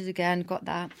to the doctors again, got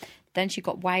that. Then she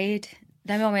got weighed.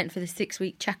 Then I went for the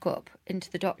 6-week checkup into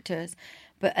the doctors.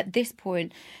 But at this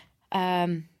point,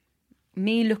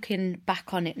 me looking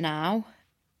back on it now,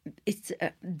 it's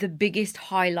the biggest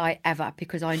highlight ever,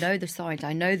 because I know the signs,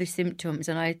 I know the symptoms,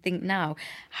 and I think now,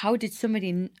 how did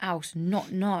somebody else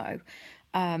not know?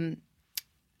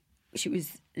 She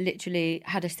was literally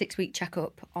had a 6-week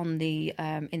checkup on the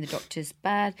in the doctor's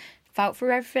bed, felt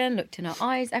for everything, looked in her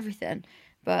eyes, everything,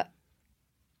 but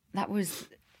that was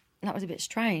a bit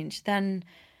strange. Then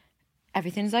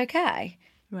everything's okay.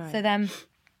 Right. So then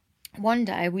one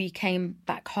day we came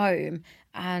back home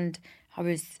and I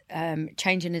was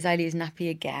changing Azalea's nappy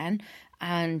again,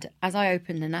 and as I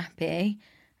opened the nappy,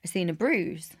 I seen a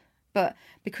bruise. But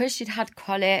because she'd had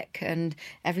colic and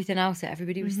everything else that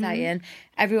everybody was saying,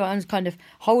 everyone was kind of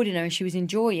holding her and she was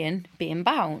enjoying being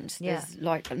bounced, as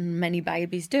like many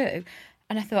babies do.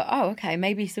 And I thought, oh, okay,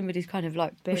 maybe somebody's kind of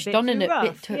like pushed on in a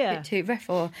bit too rough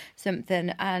or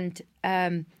something. And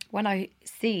when I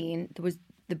seen there was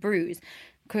the bruise,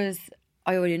 because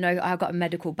I already know I got a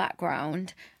medical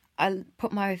background, I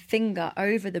put my finger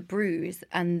over the bruise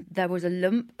and there was a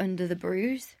lump under the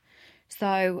bruise.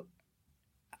 So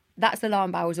that's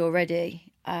alarm bells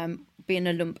already, being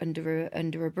a lump under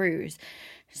a bruise.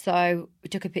 So we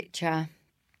took a picture,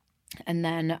 and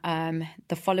then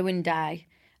the following day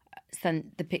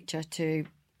sent the picture to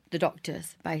the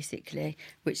doctors, basically,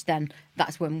 which then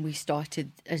that's when we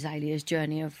started Azalea's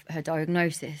journey of her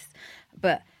diagnosis.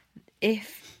 But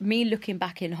if me looking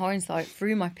back in hindsight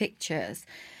through my pictures,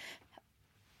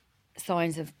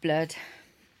 signs of blood,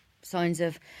 signs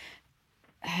of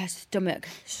her stomach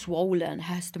swollen,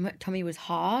 her stomach tummy was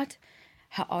hard,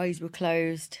 her eyes were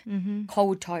closed,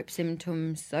 cold type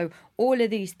symptoms. So all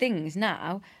of these things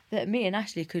now that me and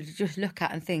Ashley could just look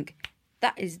at and think,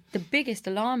 that is the biggest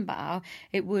alarm bell.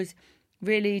 It was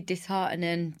really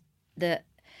disheartening that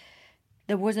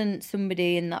there wasn't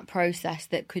somebody in that process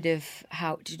that could have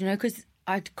helped, because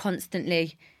I'd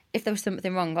constantly, if there was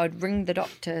something wrong, I'd ring the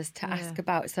doctors to ask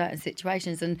about certain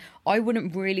situations. And I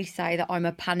wouldn't really say that I'm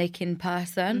a panicking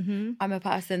person. I'm a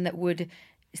person that would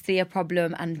see a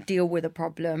problem and deal with a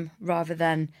problem rather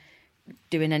than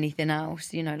doing anything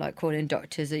else, like calling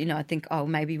doctors. I think, oh,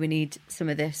 maybe we need some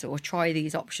of this or try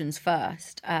these options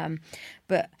first.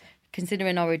 But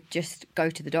considering I would just go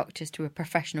to the doctors, to a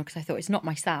professional, because I thought it's not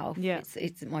myself,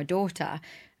 it's my daughter.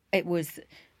 It was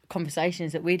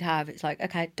conversations that we'd have. It's like,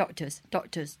 okay, doctors.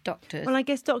 Well, I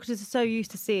guess doctors are so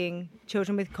used to seeing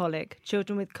children with colic,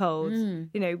 children with colds,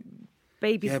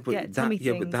 babies get tummy things.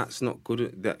 Yeah, but that's not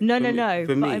good. No.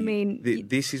 For me, but I mean,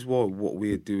 this is why what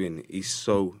we're doing is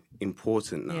so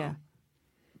important now. Yeah.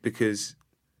 Because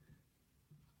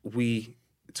we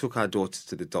took our daughter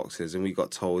to the doctors and we got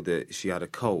told that she had a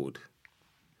cold.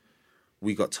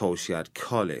 We got told she had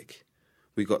colic.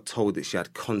 We got told that she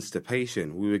had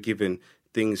constipation. We were given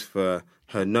things for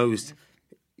her nose.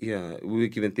 Yeah, we were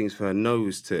given things for her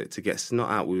nose to get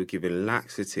snot out. We were given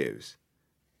laxatives.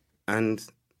 And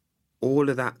all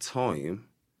of that time,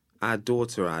 our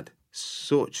daughter had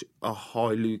such a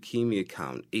high leukemia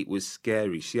count. It was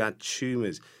scary. She had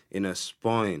tumours in her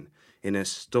spine, in her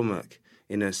stomach,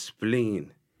 in her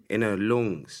spleen, in her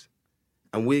lungs.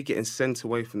 And we're getting sent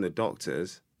away from the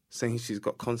doctors saying she's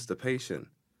got constipation.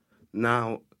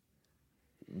 Now,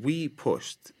 we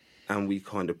pushed and we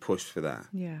kind of pushed for that.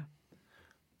 Yeah.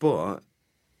 But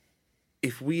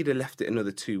if we'd have left it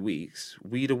another 2 weeks,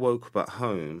 we'd have woke up at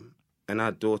home and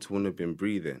our daughter wouldn't have been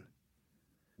breathing.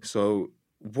 So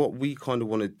what we kind of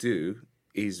want to do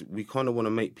is we kind of want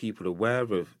to make people aware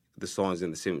of the signs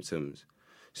and the symptoms.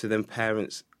 So then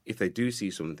parents, if they do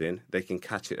see something, they can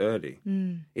catch it early.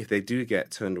 If they do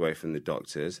get turned away from the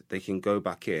doctors, they can go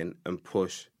back in and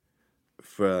push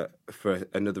for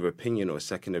another opinion or a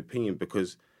second opinion,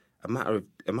 because a matter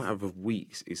of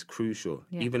weeks is crucial.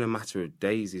 Yeah. Even a matter of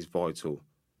days is vital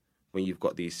when you've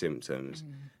got these symptoms.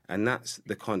 And that's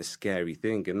the kind of scary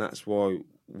thing. And that's why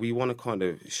we want to kind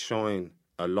of shine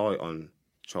a light on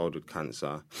childhood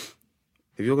cancer.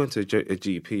 If you're going to a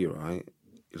GP,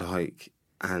 right,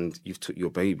 and you've took your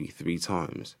baby 3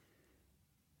 times,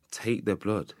 take their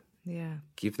blood. Yeah.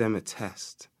 Give them a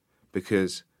test.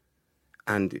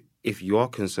 And if you are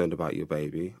concerned about your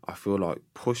baby, I feel like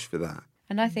push for that.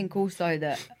 And I think also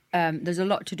that there's a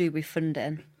lot to do with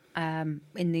funding.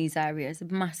 in these areas,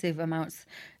 massive amounts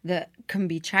that can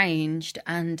be changed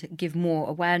and give more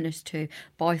awareness to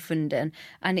by funding.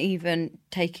 And even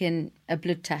taking a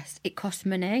blood test, it costs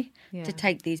money to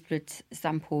take these blood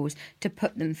samples, to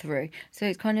put them through. So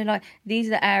it's kind of like, these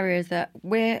are the areas that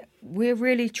we're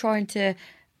really trying to,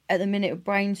 at the minute,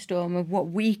 brainstorm of what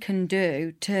we can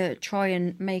do to try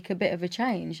and make a bit of a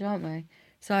change, aren't we?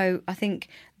 So I think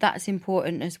that's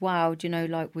important as well,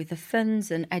 like with the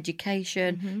funds and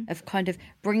education, of kind of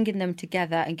bringing them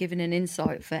together and giving an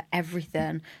insight for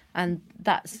everything. And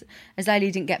that's,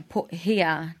 Azalea didn't get put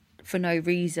here for no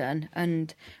reason.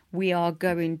 And we are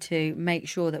going to make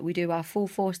sure that we do our full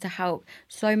force to help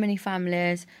so many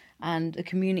families, and the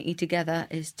community together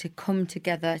is to come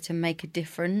together to make a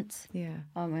difference. Yeah.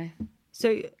 Aren't we?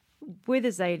 So with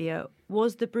Azalea,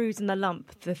 was the bruise and the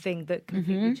lump the thing that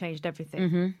completely changed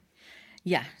everything?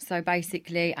 Yeah. So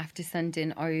basically, after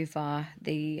sending over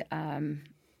the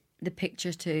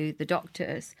pictures to the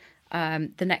doctors,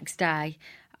 the next day,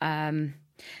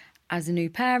 as a new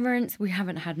parents, we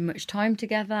haven't had much time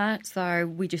together, so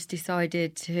we just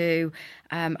decided to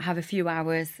have a few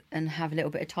hours and have a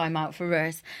little bit of time out for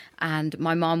us. And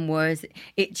my mum was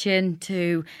itching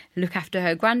to look after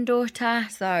her granddaughter,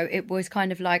 so it was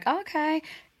kind of like, okay,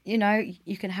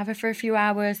 you can have her for a few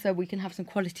hours so we can have some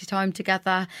quality time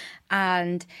together.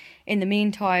 And in the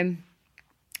meantime,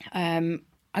 I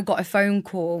got a phone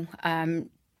call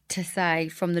to say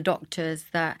from the doctors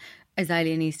that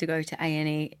Azalea needs to go to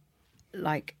A&E,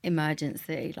 like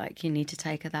emergency, like you need to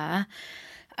take her there.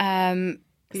 But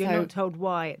you're not told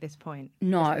why at this point?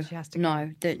 No, she has to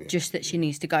go. Just that she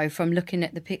needs to go. From looking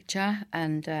at the picture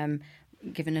and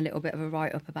giving a little bit of a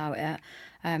write-up about it,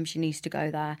 she needs to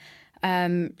go there.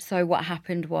 So what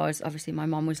happened was, obviously my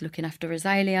mum was looking after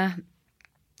Azalea.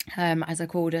 As I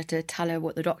called her to tell her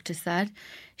what the doctor said,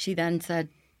 she then said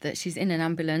that she's in an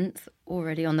ambulance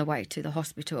already on the way to the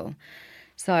hospital.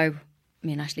 So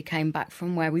me and Ashley came back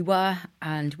from where we were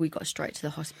and we got straight to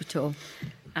the hospital.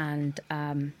 And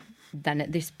then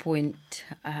at this point,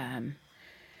 our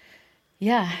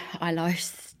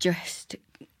lives just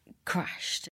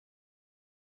crashed.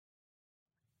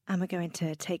 And we're going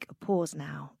to take a pause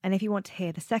now. And if you want to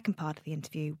hear the second part of the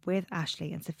interview with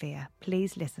Ashley and Sophia,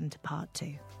 please listen to part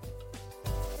 2.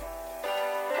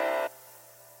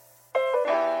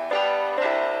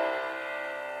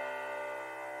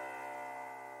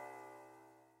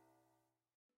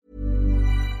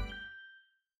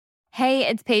 Hey,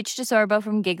 it's Paige DeSorbo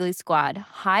from Giggly Squad.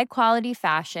 High quality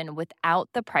fashion without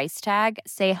the price tag.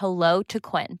 Say hello to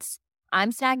Quince.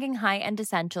 I'm snagging high-end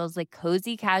essentials like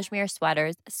cozy cashmere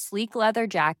sweaters, sleek leather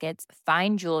jackets,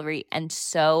 fine jewelry, and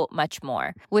so much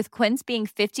more. With Quince being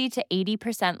 50 to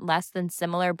 80% less than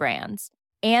similar brands.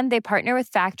 And they partner with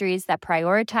factories that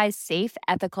prioritize safe,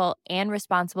 ethical, and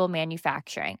responsible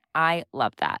manufacturing. I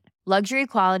love that. Luxury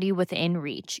quality within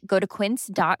reach. Go to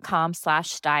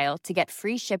quince.com/style to get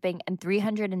free shipping and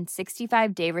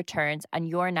 365-day returns on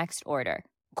your next order.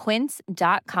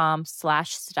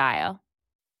 Quince.com/style.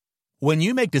 When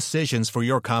you make decisions for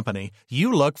your company,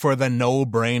 you look for the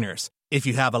no-brainers. If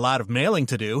you have a lot of mailing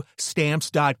to do,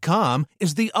 Stamps.com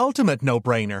is the ultimate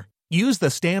no-brainer. Use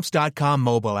the Stamps.com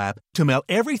mobile app to mail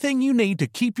everything you need to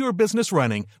keep your business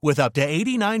running with up to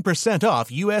 89%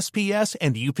 off USPS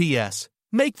and UPS.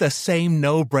 Make the same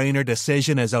no-brainer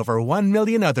decision as over 1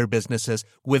 million other businesses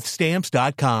with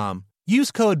Stamps.com.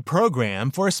 Use code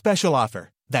PROGRAM for a special offer.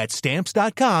 That's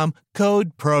Stamps.com,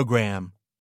 code PROGRAM.